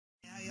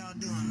y'all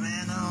doing,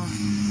 man?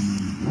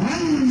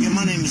 Yeah,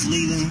 my name is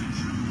Leland.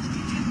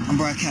 I'm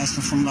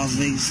broadcasting from Las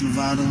Vegas,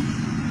 Nevada.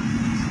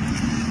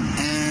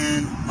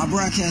 And my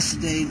broadcast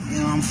today,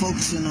 I'm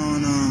focusing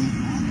on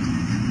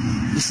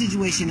the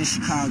situation in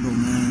Chicago,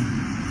 man.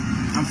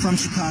 I'm from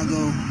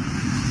Chicago,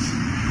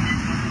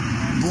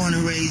 born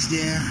and raised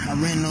there. I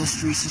ran those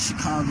streets of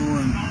Chicago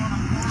and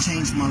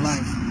changed my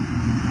life.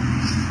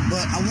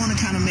 But I want to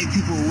kind of make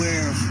people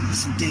aware of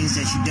some things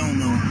that you don't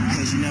know,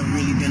 because you never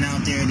really been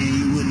out there, then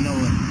you wouldn't know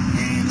it.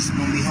 And it's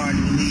going to be hard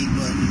to believe,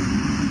 but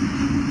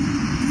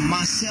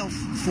myself,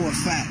 for a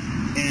fact,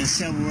 and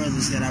several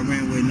others that I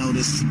ran with know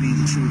this to be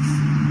the truth.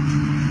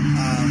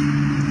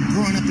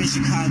 Growing up in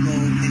Chicago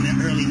in the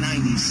early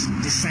 90s,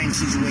 this same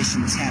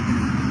situation was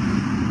happening.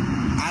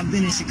 I've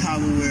been in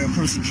Chicago where a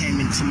person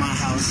came into my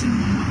house and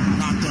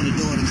knocked on the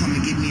door to come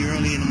and get me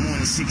early in the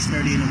morning,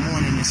 6:30 in the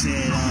morning, and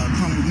said,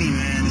 come with me,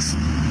 man.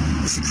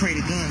 It's a crate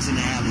of guns in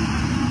the alley.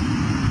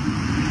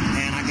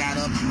 And I got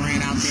up and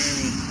ran out there,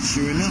 and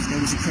sure enough,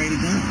 there was a crate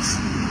of guns.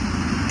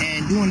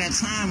 And during that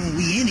time when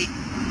we in it,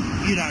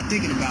 you're not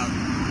thinking about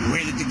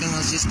where did the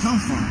guns just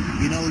come from.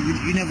 You know,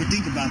 you never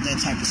think about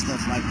that type of stuff,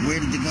 like where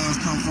did the guns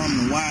come from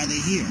and why are they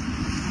here.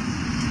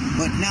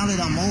 But now that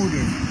I'm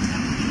older,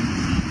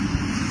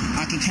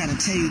 I can kind of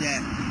tell you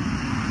that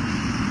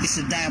it's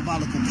a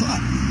diabolical plot.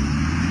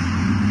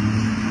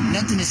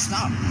 Nothing is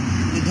stopped.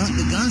 The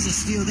guns are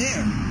still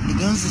there. The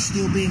guns are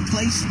still being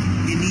placed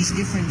in these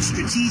different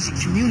strategic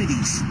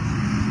communities.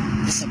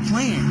 It's a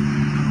plan.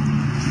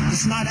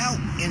 It's not out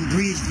in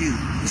Bridgeview.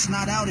 It's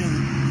not out in,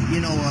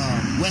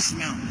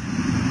 Westmount.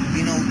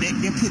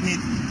 They're putting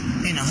it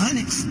in the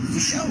hundreds for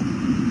sure.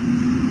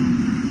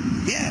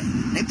 Yeah,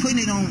 they're putting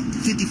it on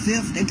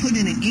 55th. They're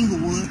putting it in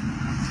Inglewood.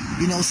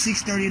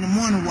 6:30 in the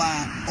morning,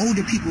 while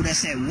older people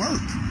that's at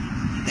work,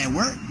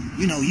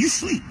 you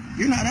sleep.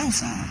 You're not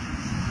outside.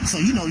 So,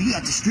 you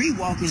got the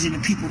streetwalkers and the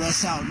people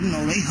that's out,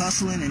 they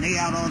hustling and they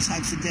out all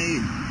types of day.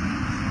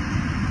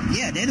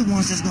 Yeah, they're the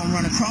ones that's going to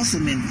run across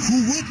them, and who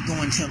would go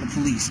and tell the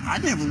police? I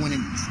never went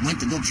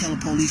to go tell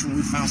the police when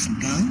we found some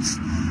guns.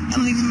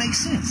 That don't even make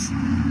sense.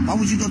 Why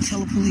would you go tell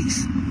the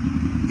police?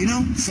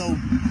 So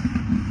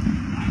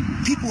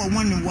people are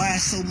wondering why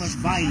so much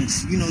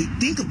violence.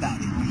 Think about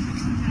it.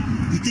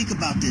 You think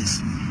about this.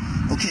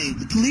 Okay,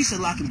 the police are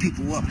locking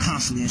people up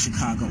constantly in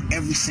Chicago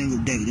every single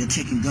day. They're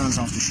taking guns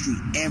off the street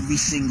every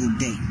single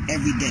day,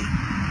 every day.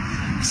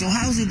 So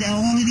how is it that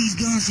all of these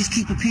guns just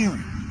keep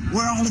appearing?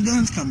 Where are all the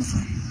guns coming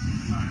from?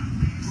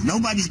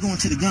 Nobody's going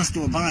to the gun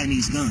store buying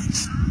these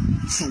guns.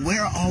 So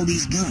where are all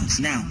these guns?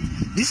 Now,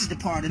 this is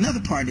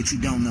another part that you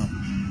don't know.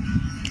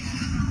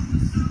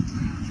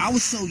 I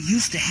was so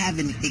used to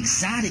having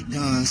exotic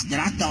guns that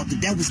I thought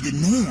that was the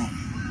norm.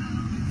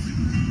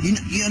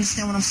 You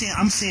understand what I'm saying?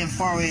 I'm saying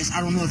far as,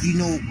 I don't know if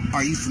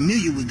are you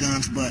familiar with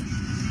guns, but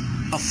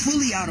a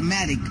fully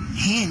automatic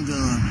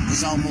handgun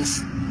is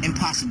almost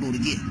impossible to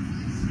get.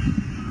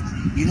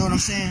 You know what I'm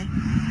saying?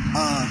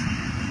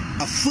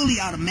 A fully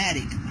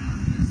automatic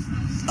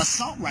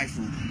assault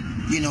rifle,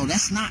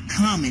 that's not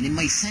common. It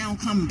may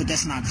sound common, but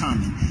that's not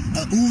common.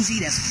 A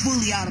Uzi that's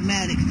fully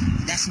automatic,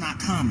 that's not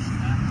common.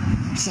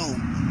 So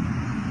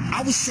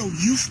I was so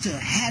used to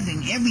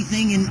having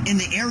everything in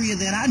the area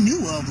that I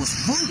knew of was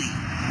fully.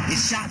 It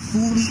shot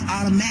fully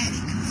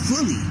automatic,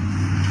 fully.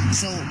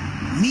 So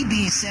me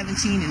being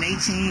 17 and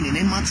 18 and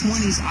in my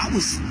 20s, I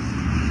was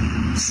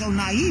so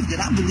naive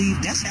that I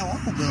believed that's how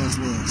all guns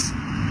was.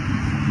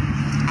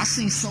 I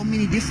seen so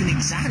many different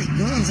exotic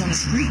guns on the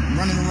street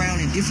running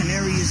around in different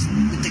areas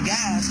with the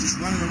guys just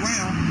running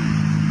around.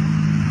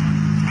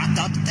 I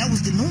thought that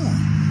was the norm.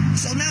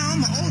 So now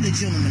I'm an older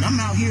gentleman. I'm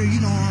out here,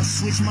 I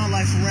switch my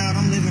life around.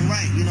 I'm living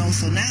right,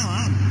 So now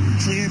I'm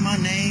cleared my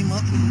name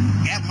up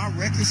and got my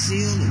record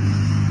sealed. And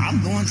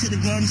I'm going to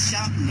the gun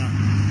shop now.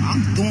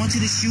 I'm going to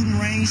the shooting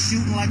range,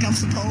 shooting like I'm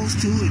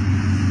supposed to. And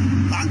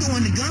I go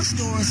in the gun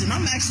stores and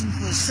I'm asking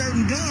for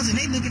certain guns and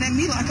they looking at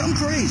me like I'm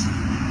crazy.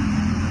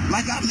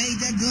 Like I made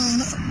that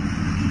gun up.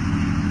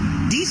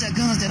 These are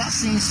guns that I've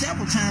seen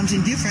several times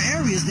in different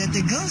areas that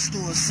the gun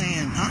store is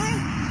saying,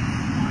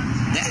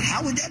 how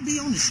would that be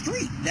on the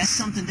street? That's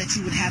something that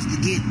you would have to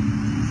get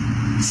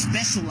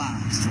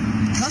specialized,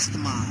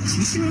 customized.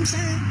 You see what I'm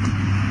saying?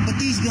 But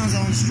these guns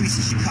are on the streets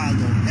of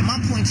Chicago. And my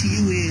point to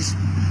you is,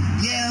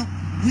 yeah,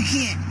 we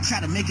can't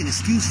try to make an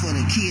excuse for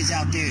the kids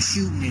out there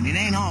shooting, and it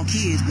ain't all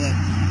kids, but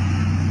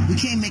we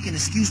can't make an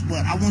excuse.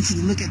 But I want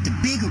you to look at the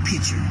bigger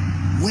picture.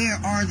 Where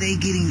are they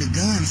getting the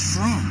guns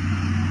from?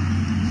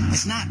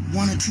 It's not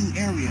one or two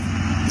areas.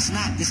 It's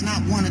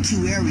not one or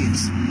two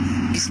areas.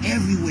 It's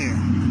everywhere.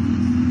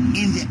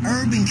 In the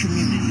urban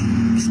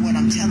community is what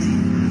I'm telling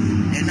you.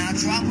 They're not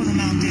dropping them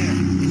out there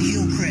in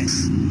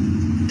Hillcrest.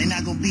 They're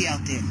not going to be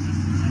out there.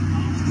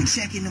 You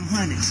check in them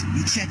hundreds.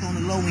 You check on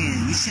the low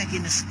end. You check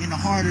in the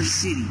heart of the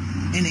city,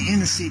 in the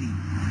inner city.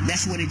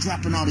 That's where they're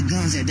dropping all the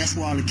guns at. That's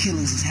where all the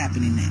killings is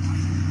happening at.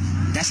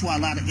 That's why a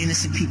lot of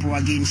innocent people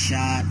are getting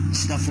shot,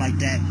 stuff like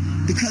that.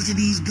 Because of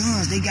these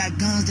guns. They got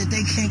guns that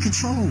they can't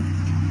control.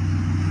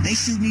 They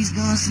shooting these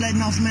guns,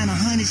 letting off, man,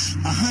 100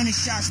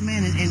 shots,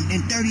 man,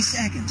 in 30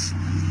 seconds.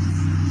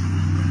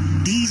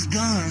 These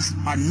guns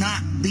are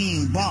not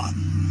being bought.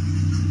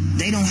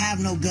 They don't have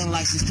no gun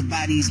license to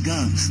buy these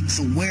guns.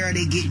 So where are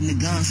they getting the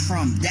guns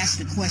from? That's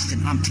the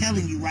question. I'm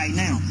telling you right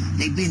now.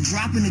 They've been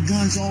dropping the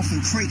guns off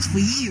in crates for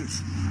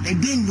years. They've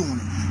been doing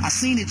it. I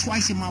seen it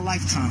twice in my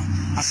lifetime.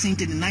 I seen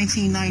it in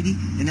 1990,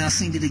 and then I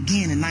seen it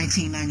again in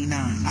 1999.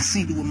 I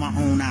seen it with my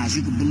own eyes.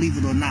 You can believe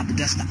it or not, but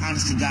that's the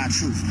honest to God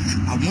truth.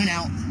 I went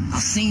out,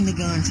 I seen the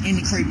guns in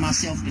the crate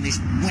myself, and they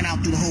went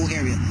out through the whole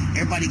area.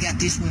 Everybody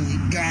got this one,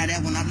 grab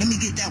that one. Let me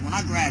get that one.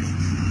 I grabbed it.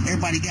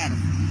 Everybody got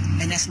them.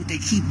 And that's what they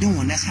keep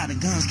doing. That's how the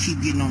guns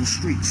keep getting on the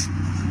streets.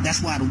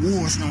 That's why the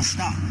wars don't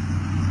stop.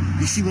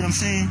 You see what I'm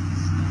saying?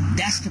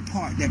 That's the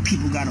part that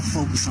people got to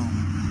focus on.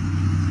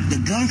 The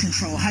gun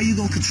control, how you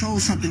gonna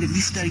control something if you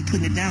study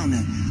putting it down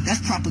there?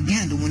 That's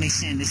propaganda when they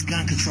saying this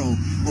gun control,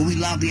 or we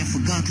lobbying for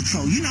gun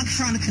control. You're not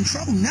trying to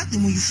control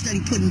nothing when you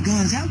study putting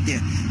guns out there.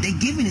 They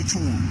giving it to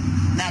them.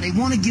 Now they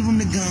want to give them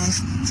the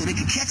guns so they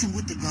can catch them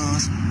with the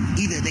guns.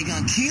 Either they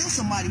gonna kill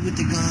somebody with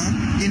the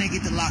gun, then they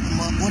get to lock them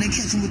up, or they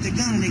catch them with the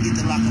gun and they get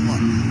to lock them up.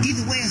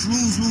 Either way, it's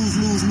lose,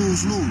 lose, lose,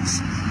 lose, lose.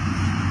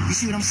 You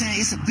see what I'm saying?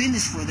 It's a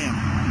business for them.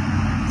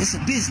 It's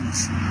a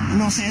business. You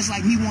know what I'm saying? It's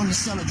like me wanting to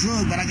sell a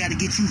drug, but I got to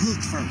get you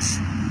hooked first.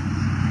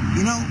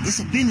 You know, it's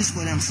a business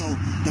for them. So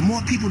the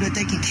more people that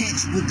they can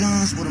catch with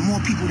guns, or the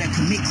more people that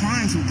commit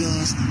crimes with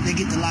guns, they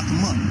get to lock them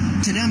up.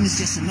 To them, it's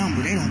just a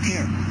number. They don't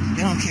care.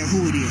 They don't care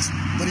who it is.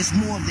 But it's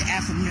more of the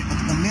African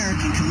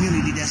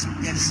community that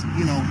is,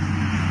 you know,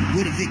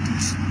 we're the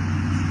victims.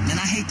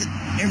 And I hate that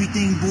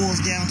everything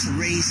boils down to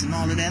race and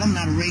all of that. I'm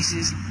not a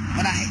racist,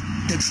 but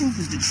the truth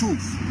is the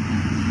truth.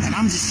 And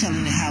I'm just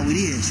telling it how it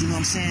is. You know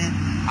what I'm saying?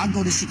 I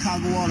go to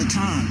Chicago all the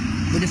time.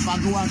 But if I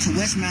go out to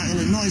Westmount,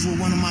 Illinois, where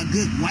one of my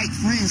good white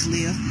friends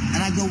live,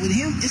 and I go with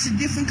him, it's a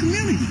different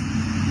community.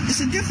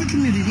 It's a different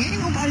community. Ain't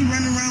nobody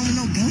running around with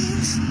no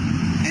guns.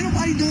 Ain't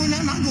nobody doing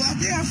nothing. I go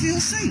out there, I feel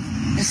safe.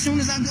 As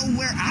soon as I go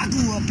where I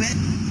grew up at,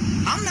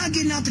 I'm not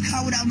getting out the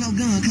car without no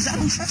gun, because I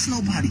don't trust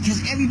nobody, because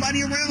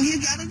everybody around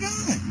here got a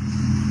gun.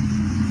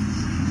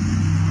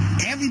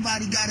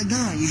 Everybody got a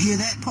gun. You hear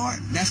that part?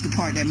 That's the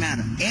part that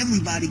matters.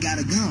 Everybody got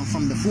a gun,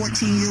 from the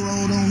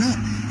 14-year-old on up.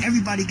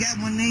 Everybody got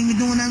one. They ain't even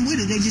doing nothing with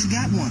it. They just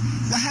got one.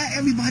 Well, how do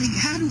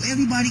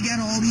everybody got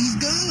all these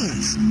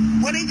guns?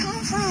 Where they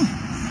come from?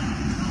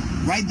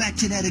 Right back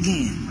to that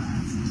again.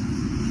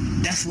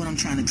 That's what I'm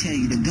trying to tell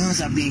you. The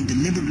guns are being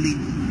deliberately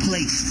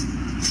placed,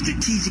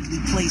 strategically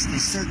placed in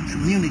certain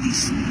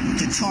communities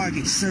to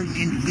target certain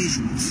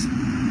individuals.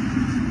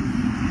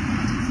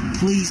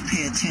 Please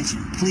pay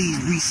attention. Please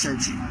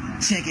research it.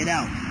 Check it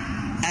out.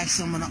 Ask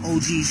some of the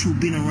OGs who've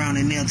been around,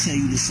 and they'll tell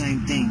you the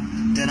same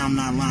thing, that I'm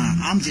not lying.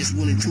 I'm just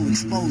willing to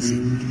expose it.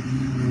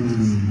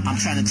 I'm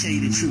trying to tell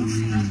you the truth.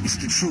 It's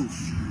the truth.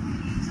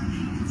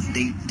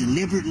 They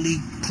deliberately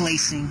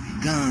placing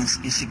guns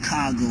in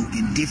Chicago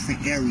in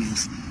different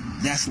areas.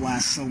 That's why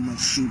it's so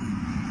much shooting.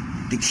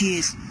 The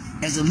kids,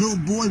 as a little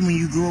boy, when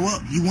you grow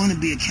up, you want to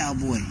be a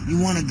cowboy. You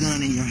want a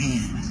gun in your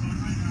hand.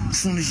 As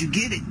soon as you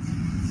get it,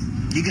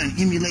 you're going to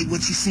emulate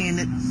what you're seeing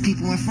that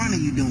people in front of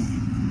you doing.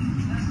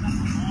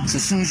 So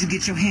as soon as you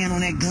get your hand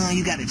on that gun,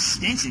 you got an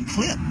extension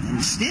clip,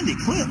 an extended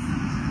clip.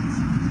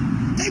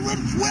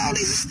 Where all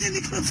these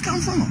extended clips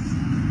come from?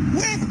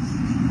 Where?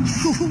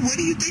 Where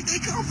do you think they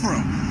come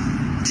from?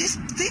 Just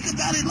think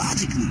about it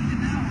logically.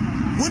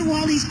 Where do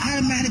all these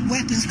automatic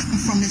weapons come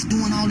from that's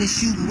doing all this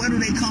shooting? Where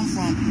do they come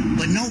from?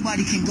 But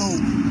nobody can go.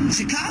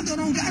 Chicago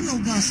don't got no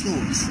gun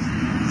stores.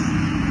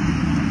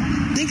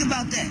 Think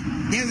about that.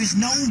 There is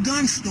no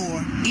gun store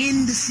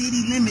in the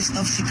city limits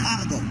of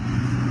Chicago.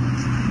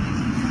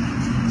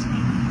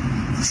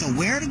 So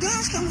where are the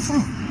guns coming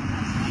from?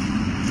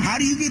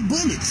 How do you get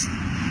bullets?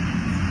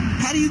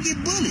 How do you get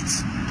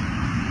bullets?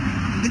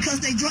 Because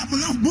they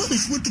dropping off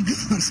bullets with the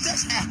guns.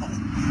 That's how.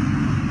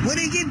 Where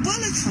they get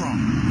bullets from?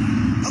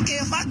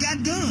 Okay, if I got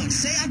guns,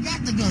 say I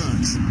got the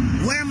guns,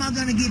 where am I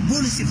going to get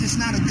bullets if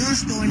it's not a gun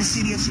store in the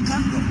city of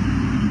Chicago?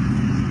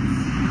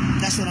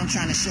 That's what I'm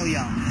trying to show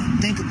y'all, man.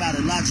 Think about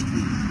it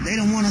logically. They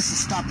don't want us to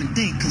stop and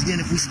think, because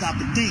then if we stop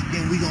and think,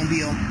 then we're going to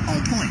be on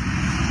point.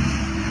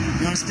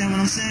 You understand what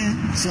I'm saying?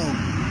 So,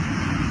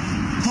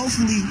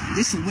 hopefully,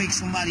 this will wake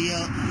somebody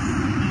up.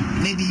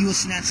 Maybe you'll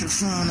snatch your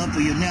son up,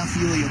 or your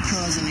nephew, or your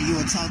cousin, and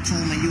you'll talk to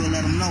him, and you'll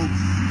let him know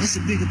it's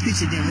a bigger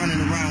picture than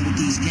running around with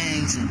these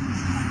gangs, and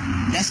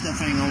that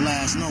stuff ain't gonna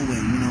last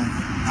nowhere, you know.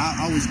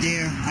 I was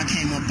there. I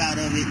came up out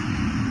of it.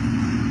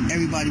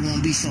 Everybody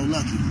won't be so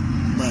lucky.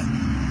 But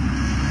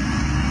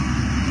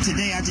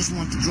today, I just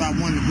want to drop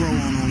one to grow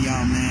on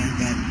y'all, man,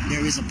 that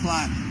there is a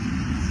plot,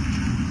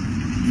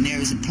 and there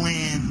is a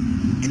plan,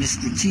 and it's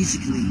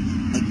strategically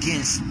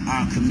against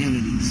our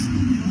communities.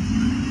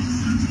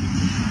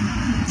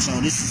 So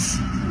this is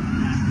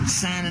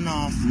signing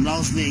off from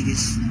Las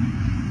Vegas.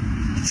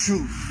 The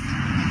truth.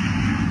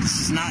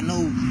 This is not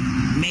no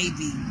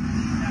maybe.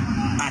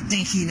 I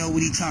think he know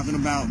what he talking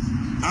about.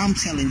 I'm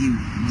telling you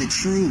the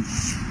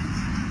truth.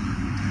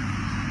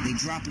 They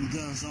dropping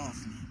guns off.